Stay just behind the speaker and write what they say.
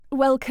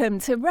welcome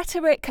to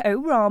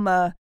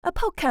Rhetoric-O-Rama, a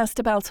podcast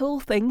about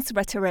all things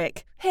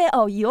rhetoric. Here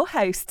are your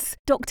hosts,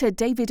 Dr.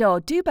 David R.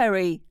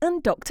 Dewberry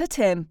and Dr.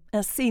 Tim,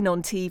 as seen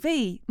on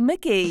TV,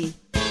 McGee.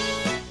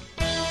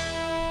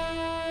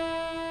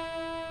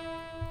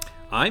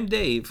 I'm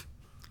Dave.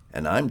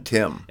 And I'm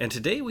Tim. And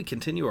today we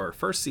continue our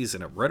first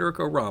season of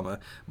Rhetoric-O-Rama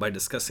by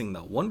discussing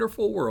the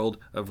wonderful world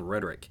of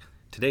rhetoric.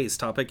 Today's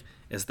topic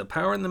is the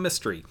power and the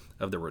mystery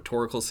of the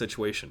rhetorical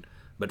situation.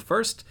 But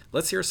first,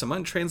 let's hear some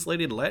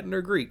untranslated Latin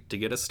or Greek to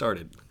get us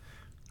started.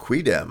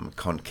 Quidem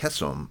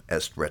concessum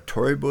est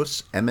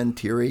rhetoribus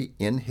ementiri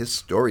in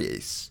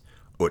historiis,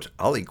 ut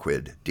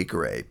aliquid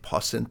dicere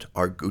possint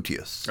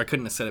argutius. I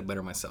couldn't have said it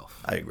better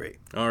myself. I agree.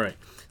 All right.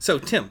 So,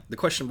 Tim, the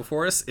question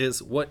before us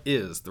is, what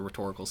is the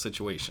rhetorical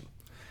situation?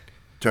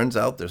 Turns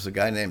out there's a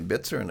guy named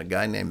Bitzer and a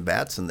guy named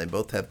Batts, and they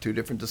both have two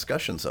different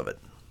discussions of it.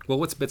 Well,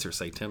 what's Bitzer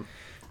say, Tim?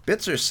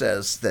 Bitzer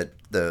says that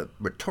the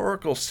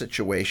rhetorical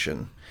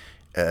situation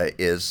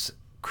is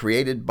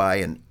created by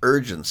an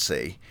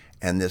urgency,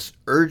 and this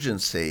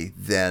urgency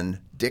then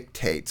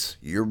dictates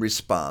your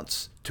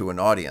response to an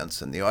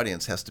audience, and the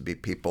audience has to be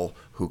people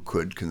who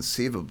could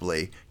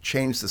conceivably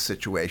change the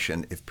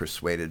situation if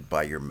persuaded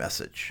by your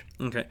message.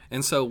 Okay,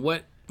 and so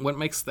what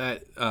makes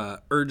that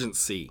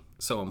urgency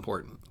so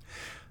important?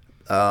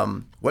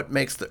 What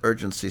makes the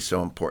urgency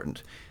so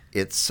important?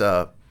 It's,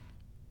 I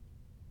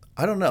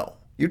don't know.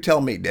 You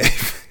tell me,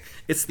 Dave.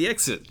 It's the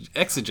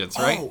exigence,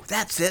 right? Oh,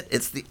 that's it.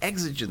 It's the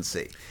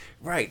exigency.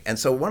 Right. And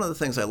so one of the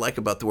things I like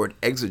about the word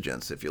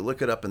exigence, if you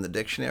look it up in the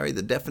dictionary,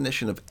 the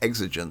definition of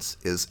exigence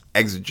is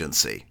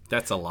exigency.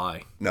 That's a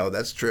lie. No,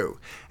 that's true.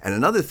 And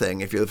another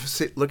thing, if you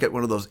look at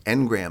one of those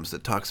engrams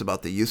that talks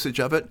about the usage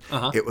of it,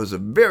 It was a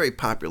very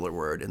popular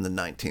word in the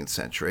 19th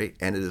century,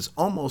 and it is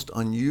almost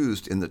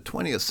unused in the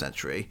 20th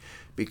century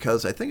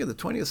because I think in the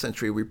 20th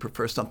century we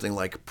prefer something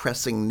like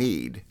pressing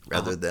need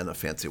rather than a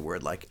fancy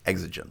word like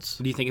exigence.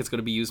 Do you think it's going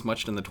to be used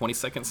much in the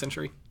 22nd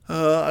century?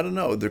 I don't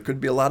know. There could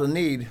be a lot of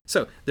need.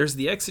 So there's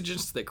the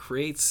exigence that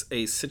creates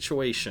a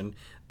situation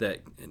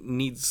that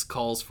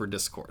calls for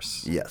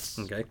discourse. Yes.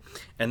 Okay.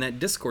 And that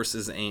discourse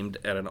is aimed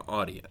at an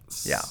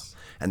audience. Yeah.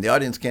 And the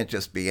audience can't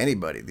just be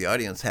anybody. The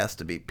audience has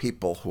to be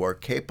people who are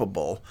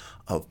capable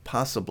of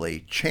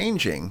possibly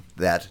changing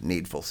that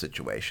needful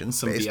situation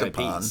based VIPs.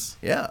 upon.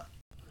 Yeah.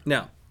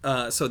 Now,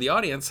 so the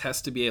audience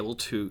has to be able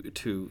to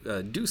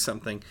do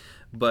something,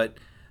 but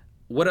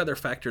what other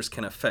factors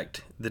can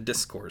affect the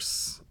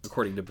discourse,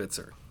 according to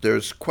Bitzer?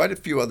 There's quite a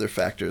few other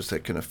factors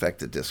that can affect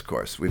the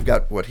discourse. We've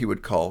got what he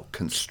would call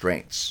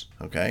constraints,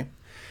 okay?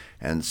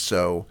 And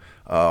so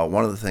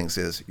one of the things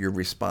is your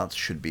response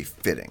should be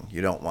fitting.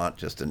 You don't want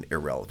just an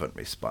irrelevant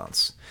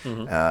response.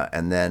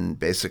 And then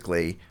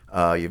basically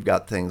you've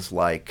got things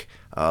like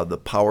the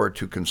power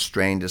to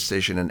constrain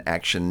decision and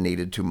action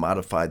needed to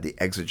modify the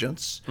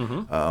exigence.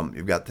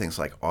 You've got things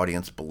like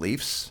audience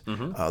beliefs,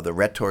 the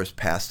rhetor's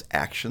past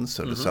actions.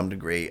 So to some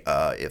degree,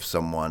 if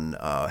someone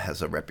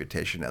has a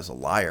reputation as a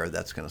liar,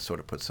 that's going to sort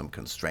of put some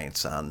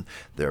constraints on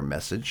their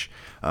message.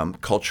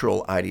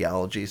 Cultural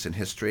ideologies in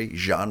history,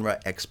 genre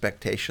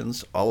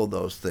expectations, all of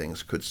those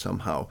things could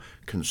somehow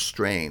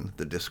constrain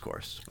the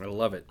discourse. I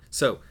love it.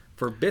 So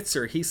for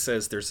Bitzer, he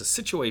says there's a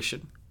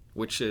situation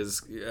which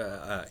is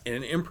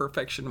an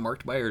imperfection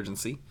marked by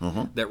urgency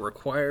that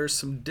requires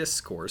some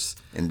discourse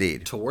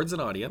Indeed. Towards an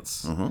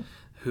audience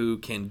who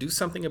can do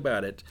something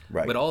about it.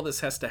 Right. But all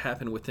this has to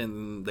happen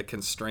within the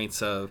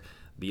constraints of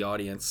the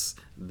audience,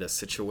 the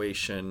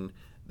situation,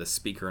 the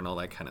speaker, and all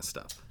that kind of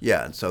stuff.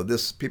 Yeah, and so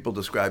people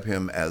describe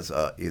him as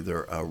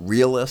either a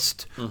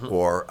realist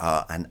or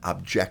an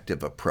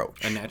objective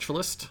approach. A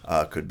naturalist?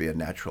 Could be a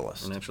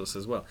naturalist. A naturalist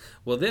as well.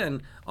 Well,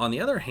 then, on the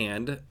other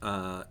hand,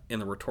 in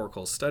the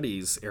rhetorical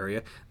studies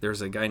area,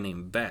 there's a guy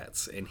named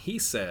Batts, and he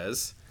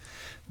says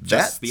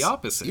just the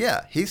opposite.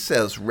 Yeah, he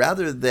says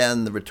rather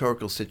than the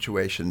rhetorical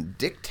situation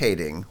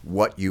dictating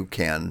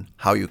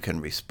how you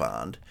can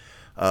respond,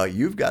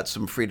 you've got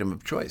some freedom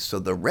of choice. So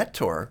the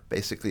rhetor,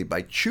 basically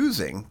by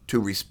choosing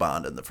to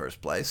respond in the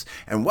first place,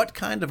 and what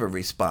kind of a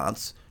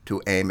response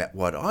to aim at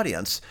what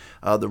audience,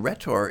 the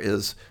rhetor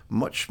has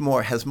much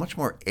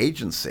more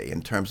agency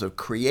in terms of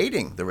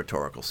creating the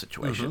rhetorical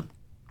situation.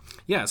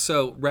 Yeah,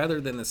 so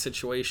rather than the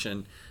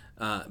situation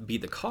be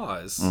the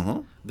cause,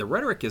 the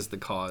rhetoric is the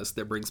cause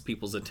that brings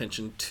people's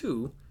attention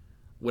to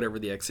whatever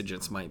the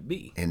exigence might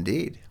be.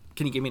 Indeed.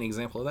 Can you give me an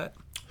example of that?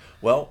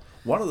 Well,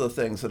 one of the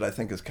things that I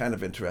think is kind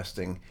of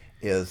interesting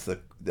is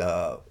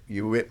that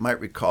you might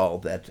recall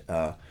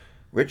that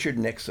Richard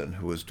Nixon,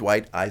 who was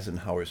Dwight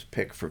Eisenhower's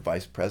pick for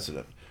vice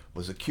president,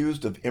 was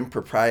accused of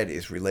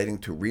improprieties relating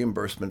to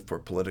reimbursement for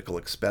political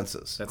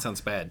expenses. That sounds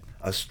bad.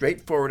 A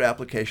straightforward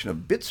application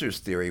of Bitzer's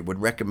theory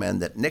would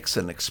recommend that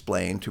Nixon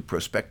explain to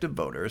prospective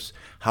voters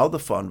how the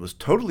fund was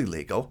totally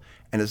legal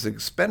and his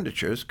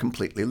expenditures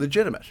completely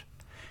legitimate.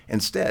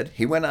 Instead,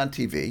 he went on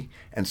TV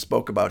and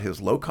spoke about his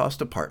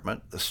low-cost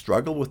apartment, the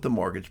struggle with the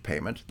mortgage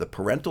payment, the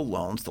parental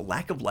loans, the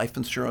lack of life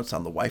insurance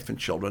on the wife and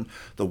children,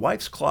 the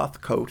wife's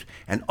cloth coat,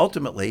 and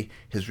ultimately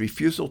his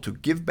refusal to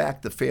give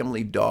back the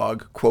family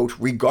dog, quote,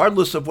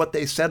 regardless of what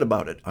they said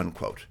about it,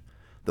 unquote.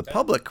 The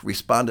public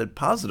responded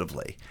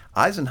positively.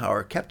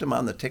 Eisenhower kept him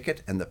on the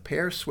ticket, and the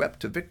pair swept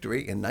to victory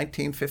in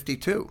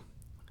 1952.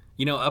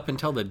 You know, up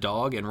until the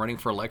dog and running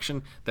for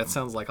election, that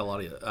sounds like a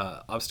lot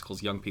of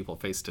obstacles young people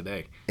face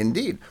today.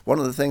 Indeed. One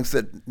of the things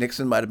that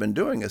Nixon might have been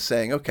doing is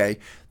saying, okay,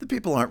 the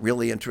people aren't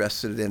really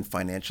interested in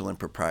financial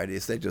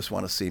improprieties. They just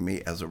want to see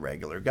me as a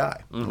regular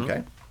guy.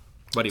 Okay?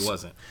 But he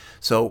wasn't.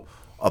 So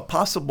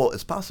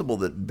it's possible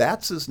that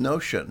Vatz's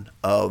notion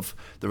of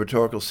the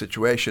rhetorical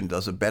situation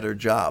does a better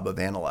job of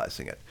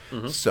analyzing it.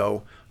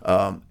 So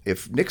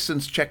if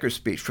Nixon's checker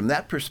speech, from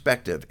that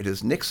perspective, it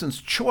is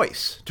Nixon's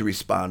choice to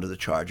respond to the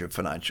charge of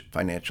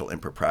financial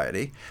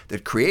impropriety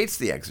that creates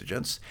the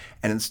exigence,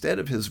 and instead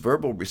of his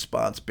verbal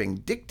response being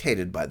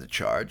dictated by the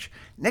charge,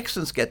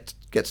 Nixon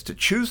gets to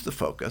choose the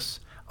focus,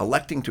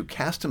 electing to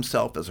cast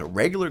himself as a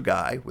regular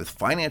guy with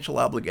financial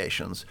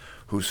obligations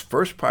whose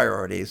first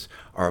priorities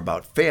are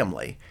about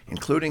family,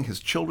 including his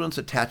children's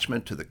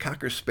attachment to the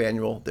Cocker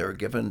Spaniel they were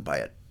given by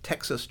a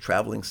Texas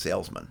traveling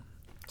salesman.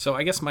 So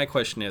I guess my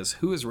question is,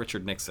 who is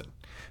Richard Nixon?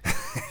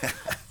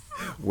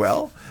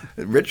 Well,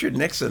 Richard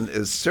Nixon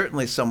is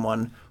certainly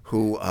someone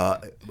who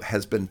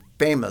has been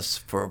famous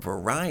for a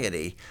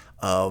variety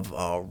of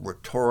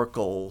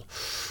rhetorical,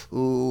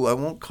 I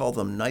won't call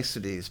them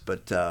niceties,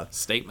 but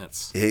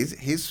Statements.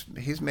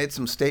 He's made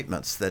some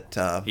statements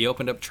that He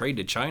opened up trade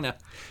to China.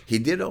 he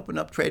did open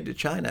up trade to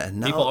China,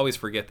 and now People always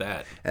forget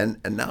that. and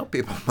now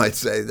people might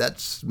say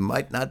that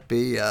might not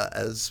be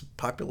as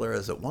popular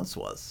as it once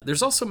was.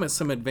 There's also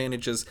some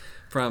advantages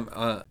from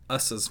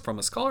from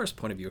a scholar's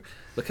point of view,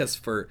 because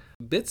for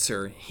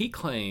Bitzer, he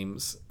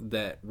claims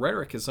that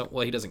rhetoric is,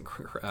 well, he doesn't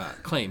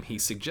claim, he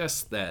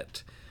suggests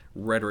that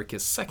rhetoric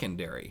is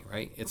secondary,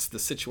 right? It's the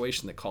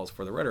situation that calls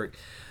for the rhetoric.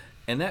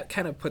 And that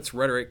kind of puts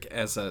rhetoric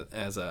as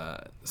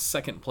a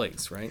second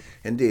place, right?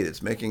 Indeed,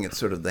 it's making it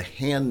sort of the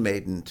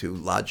handmaiden to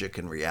logic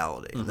and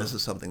reality. And this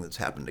is something that's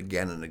happened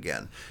again and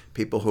again.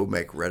 People who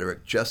make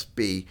rhetoric just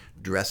be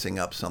dressing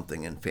up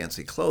something in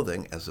fancy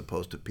clothing, as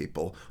opposed to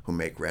people who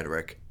make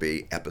rhetoric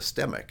be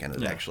epistemic, and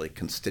it actually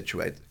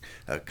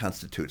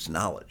constitutes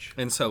knowledge.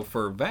 And so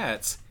for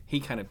Vatz, he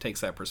kind of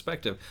takes that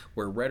perspective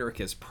where rhetoric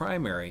is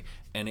primary,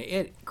 and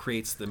it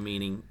creates the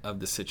meaning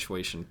of the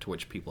situation to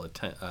which people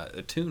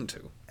attune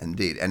to.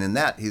 Indeed. And in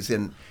that, he's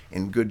in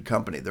good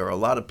company. There are a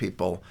lot of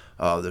people.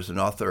 There's an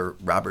author,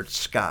 Robert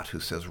Scott, who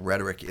says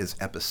rhetoric is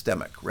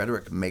epistemic.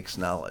 Rhetoric makes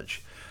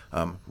knowledge.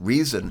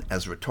 Reason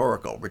as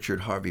rhetorical,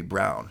 Richard Harvey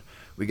Brown.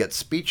 We get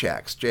speech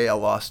acts,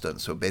 J.L. Austin.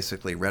 So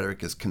basically,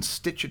 rhetoric is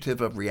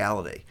constitutive of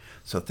reality.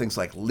 So things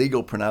like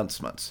legal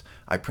pronouncements.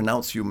 I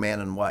pronounce you man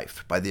and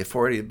wife. By the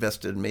authority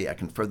vested in me, I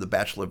confer the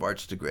Bachelor of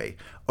Arts degree.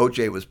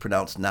 O.J. was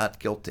pronounced not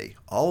guilty.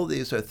 All of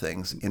these are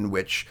things in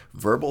which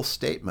verbal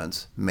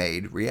statements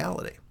made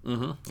reality.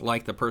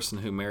 Like the person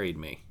who married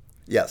me.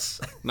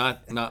 Yes.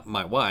 Not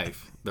my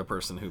wife, the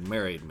person who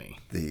married me.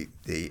 The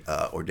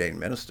ordained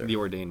minister. The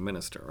ordained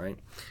minister, right?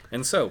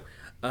 And so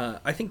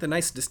I think the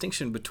nice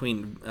distinction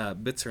between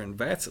Bitzer and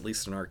Vatz, at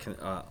least in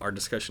our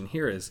discussion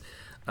here, is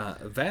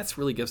Vatz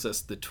really gives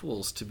us the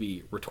tools to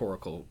be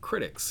rhetorical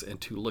critics and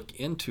to look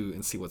into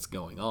and see what's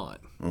going on,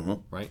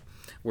 right?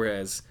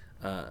 Whereas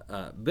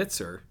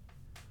Bitzer,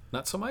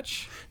 not so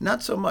much?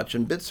 Not so much.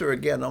 And Bitzer,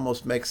 again,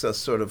 almost makes us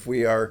sort of,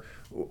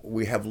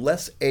 we have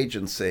less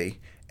agency,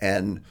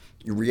 and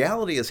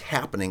reality is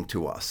happening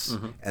to us.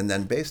 And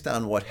then based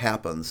on what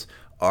happens,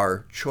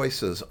 our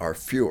choices are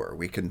fewer.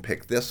 We can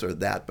pick this or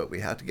that, but we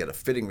have to get a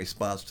fitting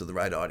response to the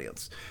right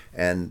audience.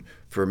 And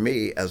for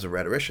me, as a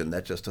rhetorician,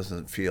 that just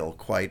doesn't feel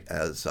quite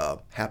as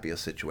happy a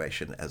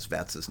situation as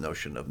Vatz's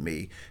notion of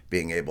me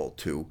being able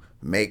to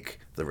make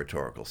the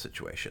rhetorical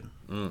situation.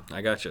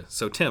 I gotcha.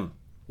 So, Tim,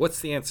 what's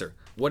the answer?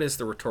 What is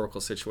the rhetorical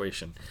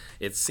situation?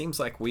 It seems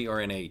like we are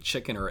in a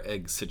chicken or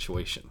egg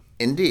situation.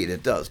 Indeed,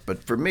 it does.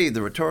 But for me,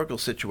 the rhetorical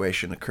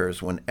situation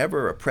occurs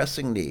whenever a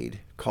pressing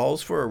need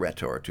calls for a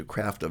rhetor to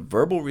craft a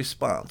verbal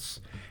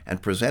response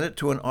and present it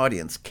to an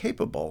audience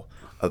capable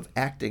of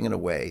acting in a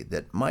way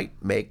that might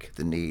make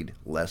the need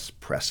less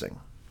pressing.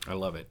 I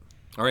love it.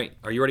 All right,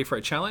 are you ready for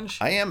a challenge?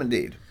 I am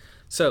indeed.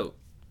 So,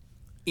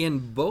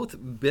 in both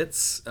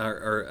Bitzer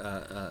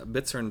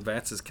and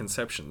Vatz's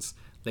conceptions,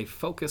 they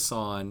focus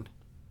on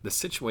the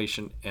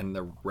situation and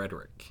the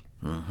rhetoric.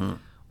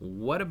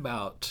 What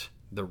about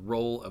the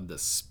role of the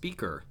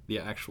speaker, the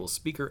actual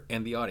speaker,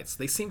 and the audience?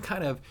 They seem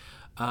kind of,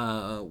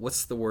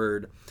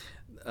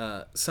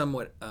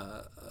 somewhat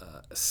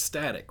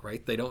static,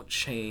 right? They don't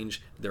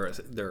change. They're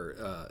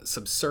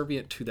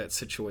subservient to that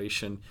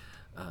situation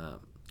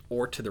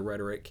or to the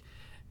rhetoric.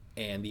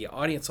 and the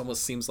audience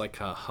almost seems like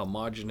a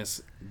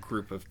homogenous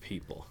group of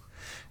people.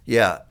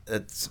 Yeah,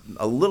 it's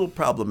a little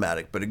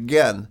problematic. But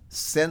again,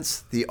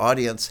 since the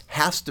audience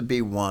has to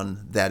be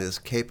one that is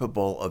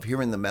capable of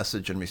hearing the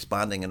message and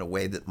responding in a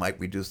way that might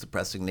reduce the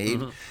pressing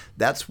need,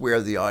 that's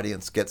where the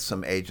audience gets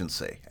some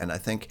agency. And I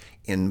think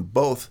in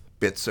both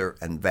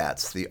Bitzer and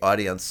Vats, the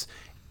audience,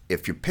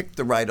 if you pick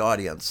the right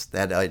audience,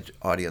 that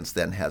audience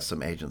then has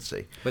some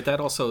agency. But that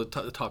also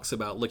talks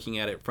about looking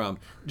at it from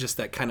just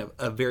that kind of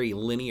a very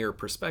linear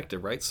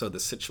perspective, right? So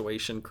the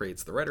situation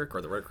creates the rhetoric,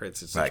 or the rhetoric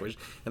creates the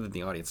situation, and then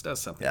the audience does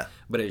something. Yeah.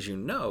 But as you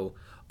know,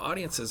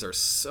 audiences are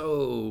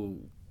so,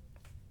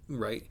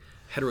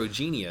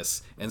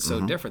 heterogeneous and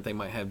so different. They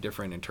might have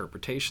different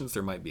interpretations.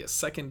 There might be a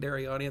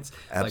secondary audience.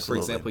 Absolutely. Like, for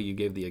example, you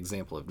gave the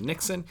example of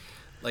Nixon.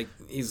 Like,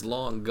 he's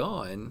long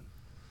gone,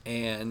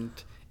 and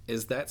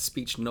is that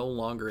speech no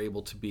longer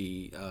able to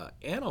be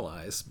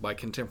analyzed by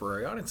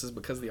contemporary audiences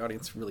because the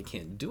audience really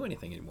can't do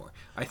anything anymore?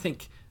 I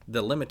think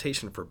the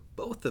limitation for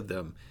both of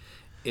them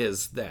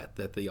is that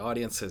the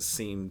audience has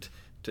seemed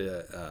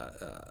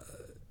to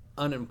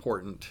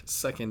unimportant,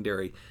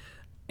 secondary,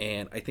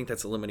 and I think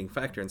that's a limiting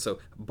factor. And so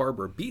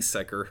Barbara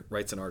Biesecker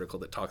writes an article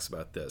that talks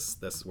about this.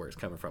 This is where it's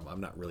coming from. I'm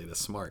not really this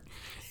smart.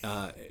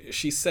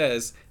 She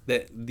says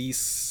that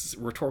this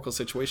rhetorical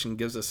situation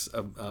gives us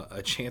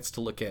a chance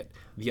to look at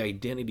the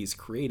identities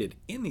created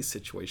in these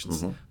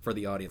situations for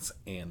the audience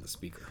and the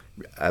speaker.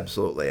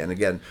 Absolutely. And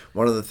again,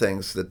 one of the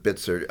things that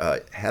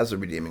Bitzer has a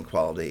redeeming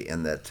quality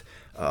in that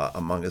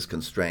among his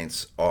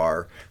constraints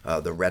are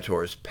the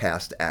rhetor's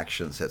past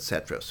actions,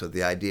 etc. So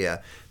the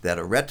idea that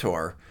a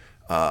rhetor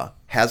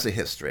has a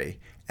history,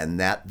 and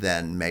that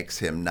then makes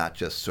him not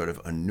just sort of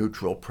a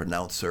neutral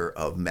pronouncer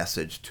of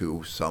message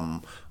to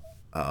some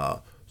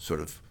sort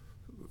of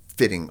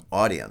fitting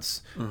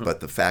audience, but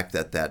the fact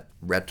that that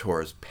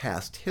rhetor's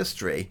past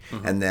history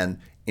and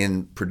then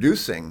in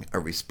producing a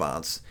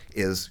response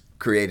is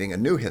creating a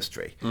new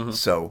history.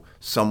 So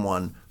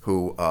someone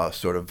who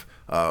sort of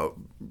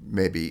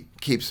maybe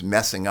keeps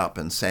messing up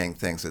and saying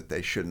things that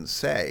they shouldn't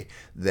say,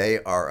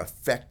 they are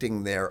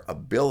affecting their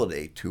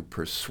ability to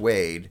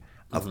persuade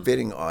a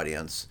fitting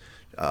audience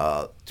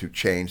to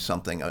change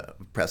something, a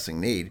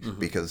pressing need,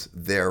 because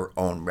their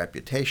own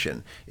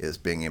reputation is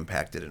being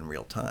impacted in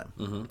real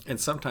time. And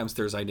sometimes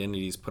there's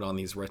identities put on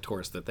these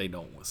rhetors that they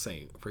don't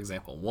say, for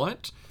example,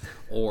 want,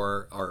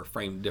 or are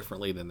framed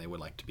differently than they would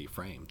like to be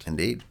framed.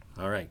 Indeed.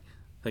 All right.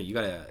 Hey, you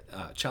got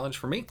a challenge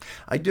for me?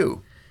 I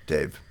do,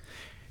 Dave.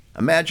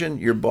 Imagine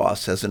your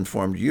boss has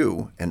informed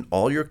you and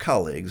all your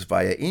colleagues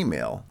via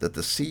email that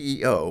the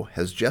CEO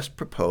has just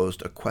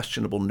proposed a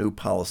questionable new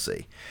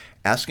policy,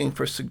 asking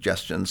for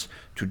suggestions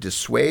to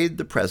dissuade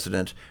the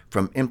president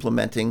from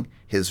implementing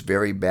his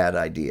very bad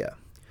idea.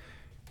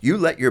 You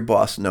let your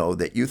boss know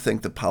that you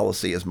think the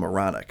policy is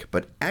moronic,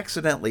 but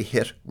accidentally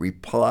hit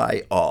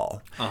reply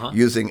all.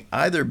 Using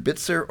either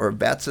Bitzer or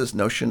Vats's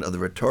notion of the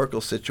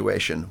rhetorical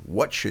situation,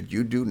 what should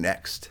you do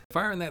next? If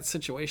I were in that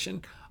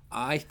situation,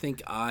 I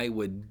think I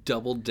would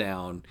double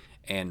down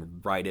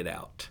and write it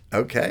out.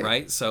 Okay.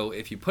 Right? So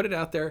if you put it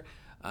out there,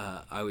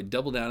 I would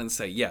double down and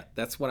say, yeah,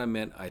 that's what I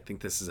meant. I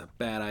think this is a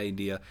bad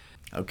idea.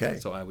 Okay.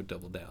 So I would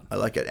double down. I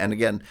like it. And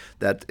again,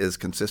 that is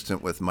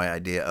consistent with my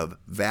idea of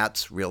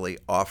Vats really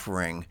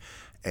offering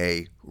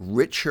a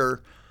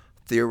richer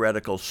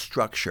theoretical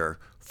structure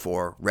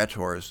for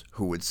rhetors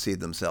who would see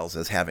themselves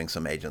as having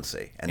some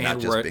agency and not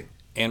just being...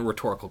 And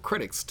rhetorical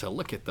critics to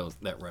look at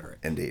that rhetoric.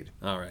 Indeed.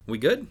 All right. We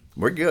good?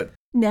 We're good.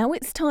 Now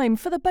it's time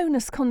for the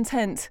bonus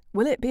content.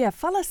 Will it be a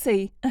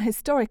fallacy, a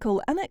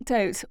historical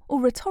anecdote,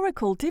 or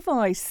rhetorical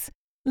device?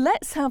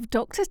 Let's have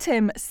Dr.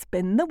 Tim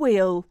spin the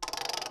wheel.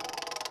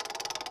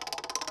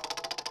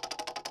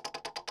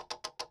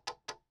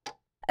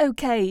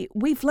 Okay,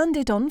 we've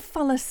landed on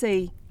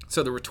fallacy.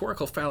 So the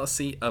rhetorical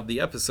fallacy of the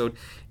episode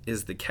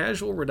is the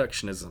casual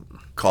reductionism.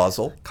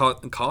 Causal.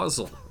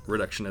 Causal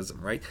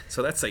reductionism, right?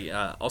 So that's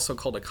also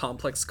called a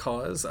complex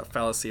cause, a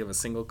fallacy of a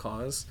single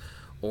cause,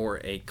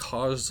 or a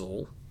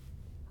causal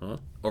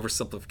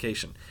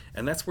oversimplification.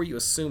 And that's where you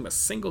assume a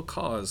single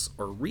cause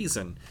or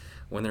reason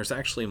when there's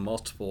actually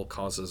multiple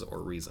causes or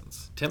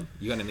reasons. Tim,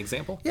 you got an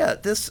example? Yeah,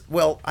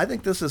 I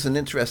think this is an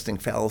interesting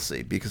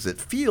fallacy because it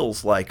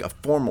feels like a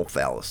formal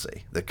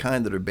fallacy, the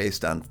kind that are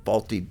based on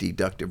faulty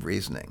deductive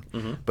reasoning,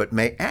 but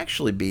may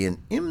actually be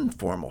an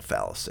informal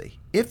fallacy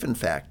if, in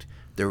fact,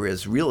 there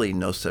is really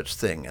no such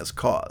thing as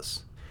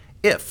cause.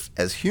 If,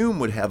 as Hume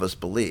would have us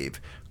believe,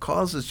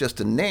 cause is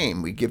just a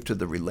name we give to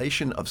the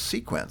relation of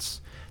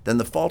sequence, then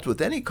the fault with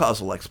any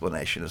causal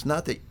explanation is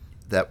not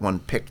that one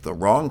picked the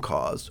wrong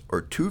cause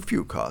or too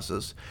few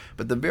causes,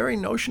 but the very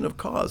notion of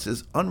cause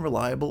is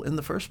unreliable in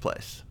the first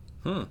place.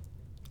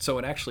 So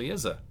it actually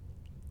is a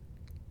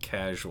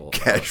casual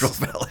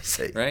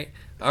fallacy. Right?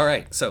 All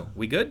right. So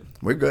we good?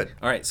 We're good.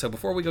 All right. So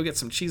before we go get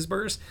some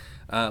cheeseburgers,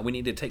 we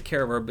need to take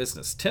care of our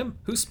business. Tim,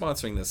 who's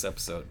sponsoring this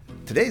episode?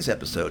 Today's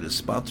episode is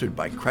sponsored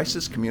by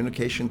Crisis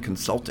Communication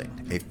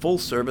Consulting, a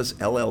full-service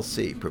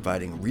LLC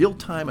providing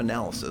real-time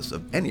analysis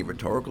of any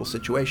rhetorical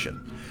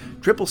situation.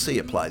 Triple C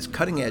applies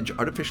cutting-edge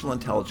artificial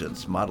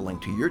intelligence modeling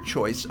to your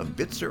choice of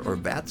Bitzer or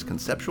VATS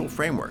conceptual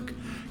framework.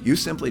 You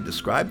simply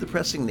describe the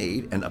pressing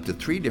need and up to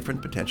 3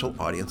 different potential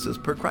audiences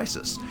per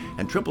crisis,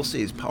 and Triple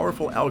C's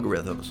powerful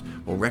algorithms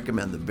will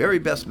recommend the very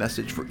best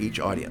message for each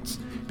audience,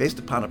 based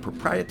upon a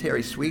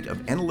proprietary suite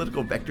of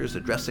analytical vectors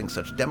addressing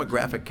such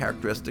demographic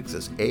characteristics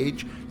as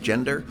age,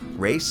 gender,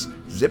 race,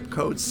 zip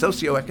code,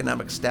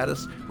 socioeconomic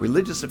status,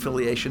 religious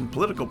affiliation,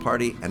 political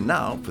party, and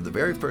now, for the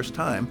very first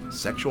time,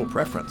 sexual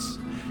preference.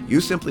 You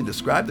simply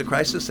describe the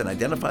crisis and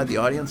identify the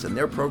audience, and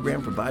their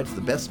program provides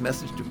the best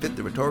message to fit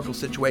the rhetorical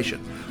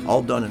situation,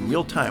 all done in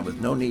real time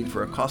with no need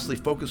for a costly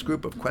focus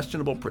group of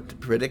questionable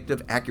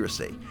predictive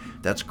accuracy.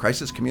 That's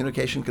Crisis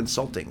Communication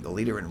Consulting, the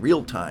leader in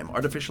real-time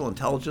artificial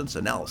intelligence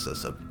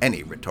analysis of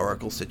any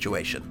rhetorical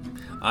situation.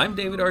 I'm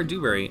David R.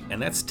 Dewberry,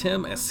 and that's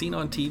Tim as seen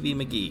on TV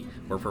McGee.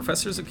 We're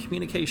professors of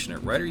communication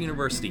at Rider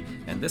University,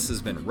 and this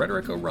has been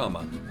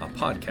Rhetoricorama, a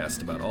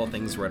podcast about all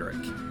things rhetoric.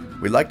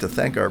 We'd like to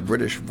thank our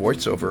British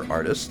voiceover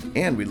artist,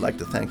 and we'd like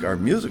to thank our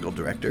musical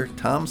director,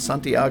 Tom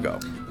Santiago.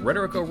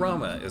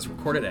 Rhetoricorama is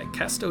recorded at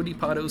Casto di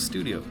Pato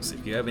Studios.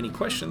 If you have any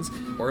questions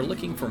or are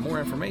looking for more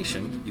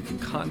information, you can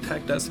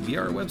contact us via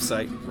our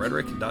website,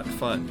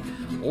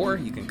 rhetoric.fun, or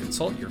you can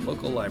consult your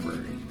local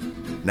library.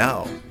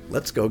 Now,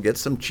 let's go get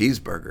some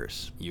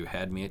cheeseburgers. You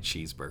had me at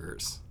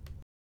cheeseburgers.